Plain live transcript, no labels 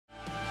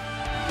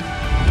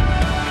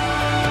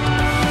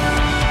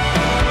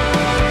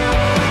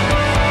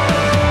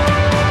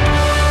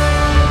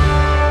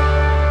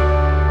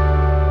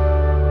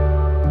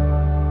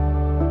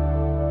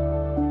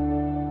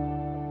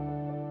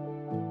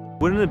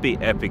wouldn't it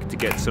be epic to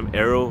get some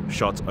aerial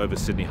shots over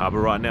Sydney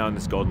Harbour right now in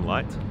this golden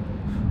light?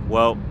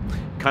 Well,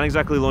 can't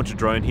exactly launch a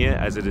drone here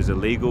as it is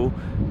illegal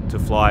to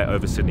fly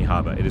over Sydney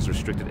Harbour. It is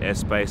restricted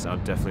airspace and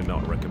I'd definitely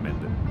not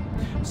recommend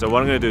it. So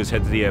what I'm going to do is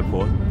head to the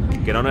airport,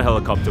 get on a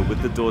helicopter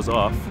with the doors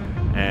off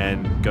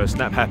and go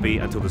snap happy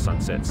until the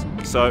sun sets.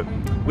 So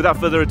without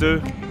further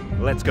ado,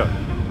 let's go.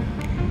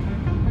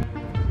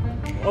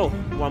 Oh,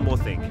 one more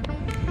thing.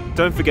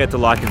 Don't forget to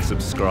like and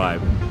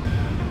subscribe.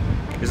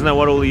 Isn't that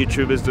what all the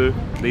YouTubers do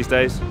these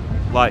days?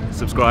 Like,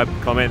 subscribe,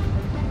 comment,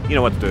 you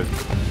know what to do.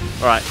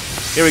 All right,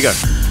 here we go.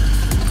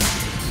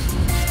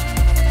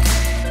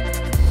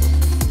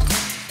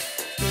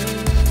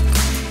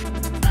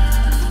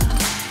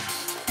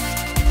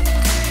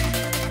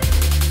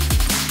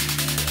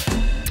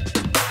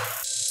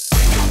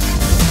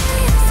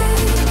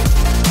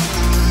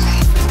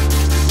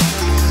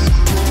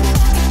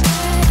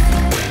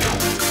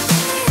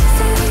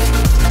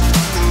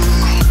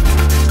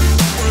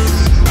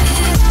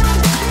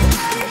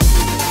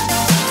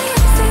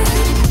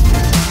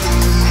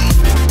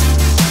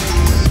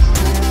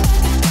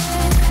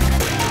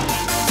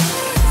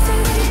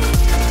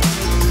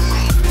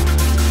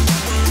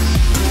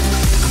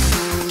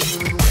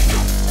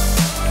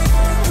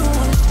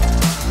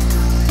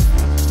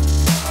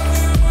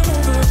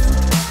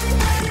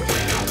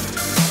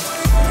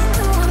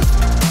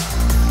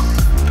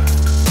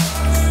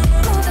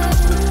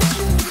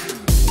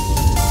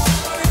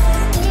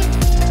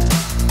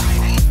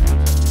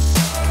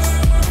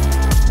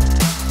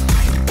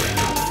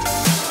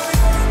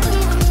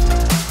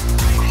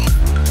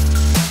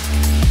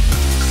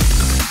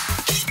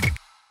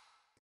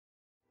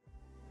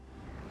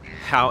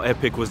 How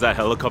epic was that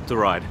helicopter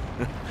ride?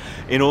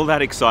 In all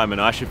that excitement,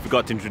 I actually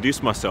forgot to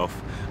introduce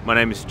myself. My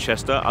name is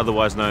Chester,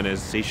 otherwise known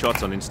as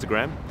C-Shots on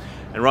Instagram.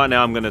 And right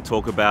now I'm going to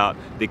talk about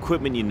the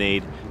equipment you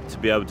need to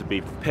be able to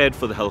be prepared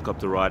for the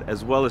helicopter ride,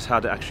 as well as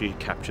how to actually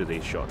capture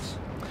these shots.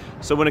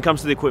 So when it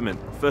comes to the equipment,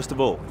 first of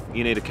all,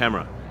 you need a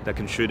camera that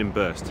can shoot in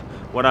burst.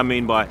 What I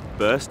mean by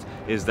burst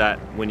is that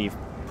when you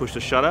push the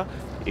shutter,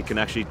 it can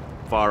actually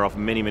fire off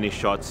many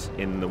shots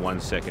in the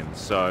 1 second.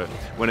 So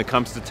when it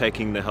comes to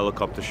taking the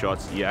helicopter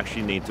shots, you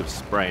actually need to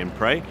spray and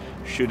pray,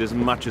 shoot as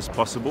much as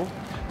possible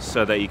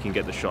so that you can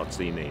get the shots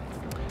that you need.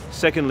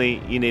 Secondly,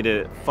 you need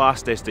a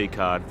fast SD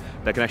card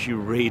that can actually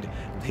read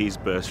these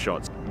burst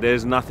shots.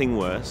 There's nothing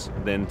worse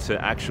than to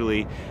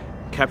actually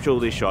capture all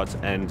these shots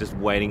and just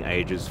waiting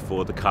ages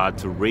for the card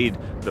to read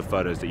the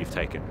photos that you've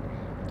taken.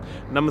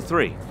 Number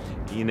 3,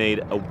 you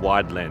need a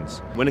wide lens.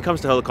 When it comes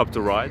to helicopter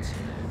rides,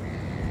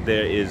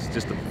 there is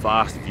just a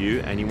vast view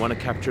and you want to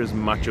capture as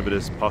much of it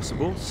as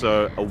possible,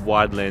 so a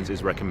wide lens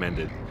is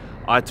recommended.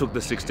 I took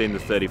the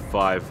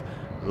 16-35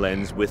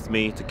 lens with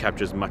me to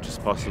capture as much as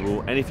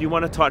possible, and if you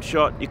want a tight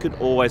shot, you could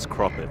always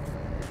crop it.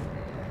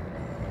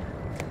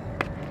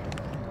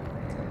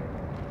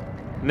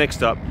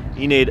 Next up,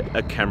 you need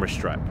a camera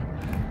strap.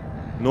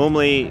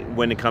 Normally,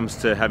 when it comes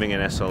to having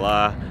an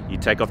SLR, you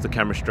take off the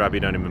camera strap, you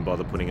don't even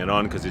bother putting it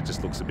on because it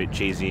just looks a bit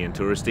cheesy and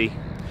touristy.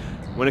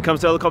 When it comes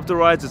to helicopter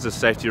rides, it's a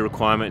safety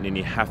requirement and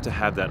you have to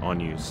have that on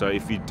you. So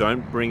if you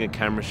don't bring a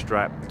camera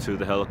strap to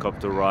the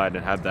helicopter ride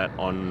and have that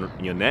on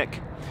your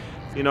neck,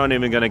 you're not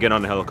even going to get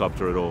on the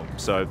helicopter at all.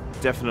 So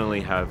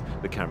definitely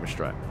have the camera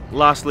strap.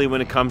 Lastly,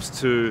 when it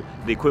comes to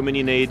the equipment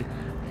you need,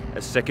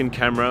 a second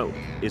camera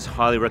is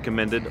highly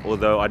recommended.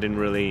 Although I didn't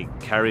really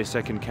carry a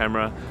second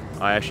camera,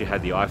 I actually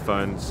had the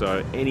iPhone,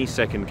 so any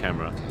second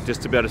camera,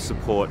 just to be able to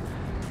support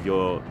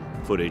your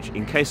footage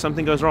in case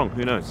something goes wrong,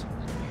 who knows.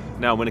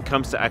 Now, when it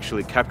comes to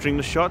actually capturing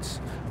the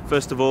shots,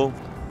 first of all,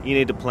 you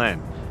need to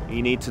plan.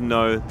 You need to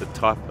know the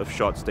type of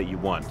shots that you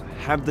want.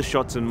 Have the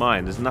shots in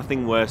mind. There's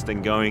nothing worse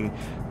than going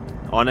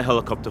on a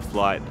helicopter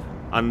flight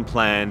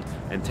unplanned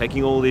and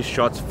taking all these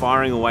shots,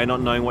 firing away, not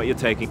knowing what you're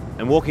taking,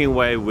 and walking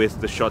away with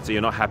the shots that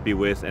you're not happy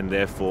with and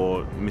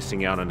therefore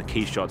missing out on the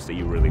key shots that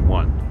you really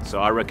want. So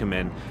I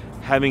recommend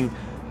having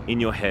in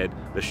your head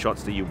the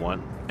shots that you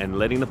want and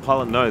letting the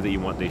pilot know that you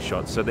want these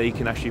shots so that he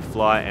can actually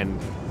fly and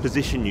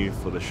position you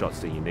for the shots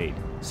that you need.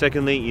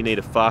 Secondly, you need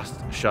a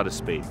fast shutter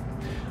speed.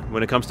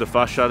 When it comes to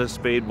fast shutter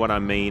speed, what I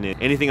mean is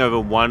anything over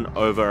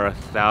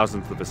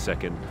 1/1000th of a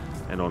second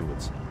and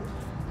onwards.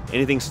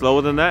 Anything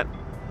slower than that,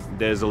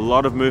 there's a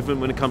lot of movement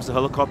when it comes to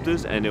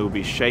helicopters and it will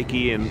be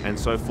shaky and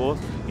so forth.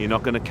 You're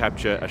not going to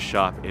capture a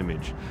sharp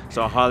image.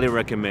 So I highly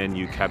recommend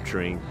you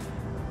capturing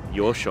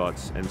your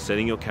shots and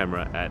setting your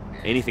camera at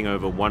anything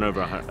over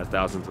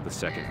 1/1000th of a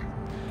second.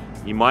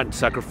 You might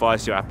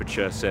sacrifice your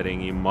aperture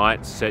setting, you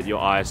might set your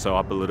ISO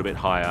up a little bit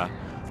higher.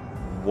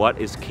 What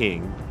is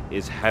king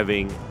is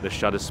having the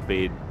shutter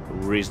speed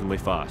reasonably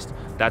fast.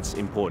 That's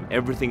important.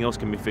 Everything else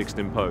can be fixed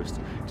in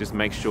post. Just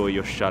make sure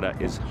your shutter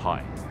is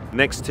high.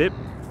 Next tip,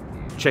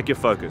 check your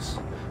focus.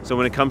 So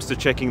when it comes to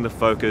checking the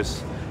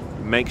focus,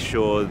 make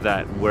sure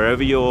that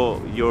wherever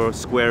your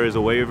square is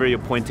or wherever you're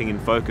pointing in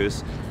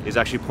focus is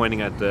actually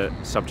pointing at the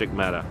subject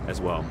matter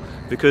as well.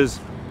 Because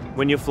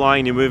when you're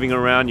flying, you're moving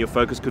around, your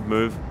focus could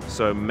move,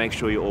 so make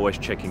sure you're always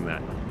checking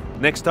that.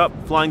 Next up,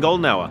 flying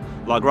golden hour.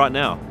 Like right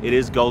now, it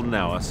is golden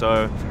hour.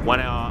 So 1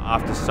 hour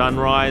after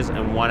sunrise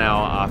and 1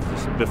 hour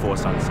before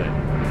sunset.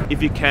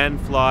 If you can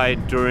fly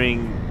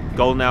during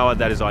golden hour,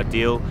 that is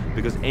ideal,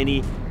 because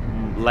any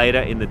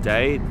later in the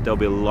day, there'll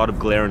be a lot of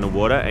glare in the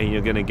water and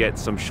you're gonna get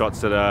some shots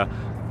that are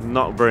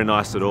not very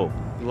nice at all.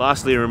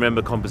 Lastly,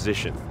 remember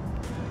composition.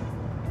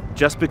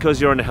 Just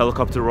because you're on a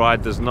helicopter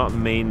ride does not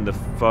mean the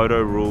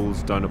photo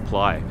rules don't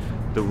apply.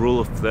 The rule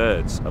of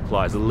thirds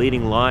applies, the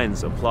leading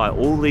lines apply,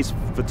 all these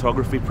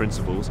photography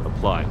principles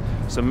apply.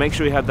 So make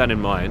sure you have that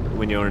in mind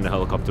when you're in a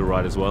helicopter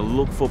ride as well.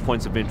 Look for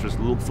points of interest,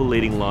 look for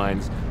leading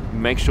lines,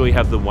 make sure you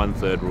have the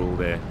 1/3 rule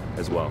there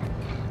as well.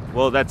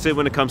 Well, that's it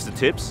when it comes to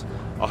tips.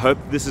 I hope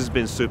this has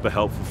been super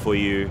helpful for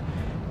you.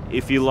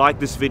 If you like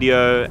this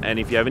video and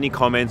if you have any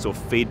comments or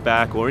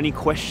feedback or any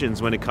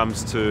questions when it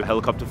comes to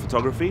helicopter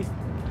photography,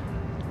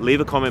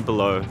 leave a comment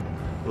below.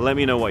 Let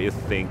me know what you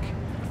think.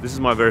 This is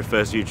my very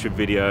first YouTube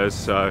video,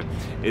 so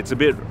it's a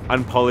bit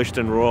unpolished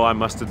and raw, I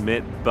must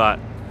admit, but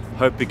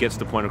hope it gets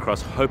the point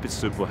across, hope it's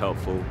super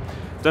helpful.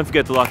 Don't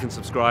forget to like and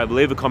subscribe,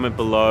 leave a comment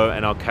below,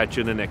 and I'll catch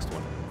you in the next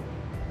one.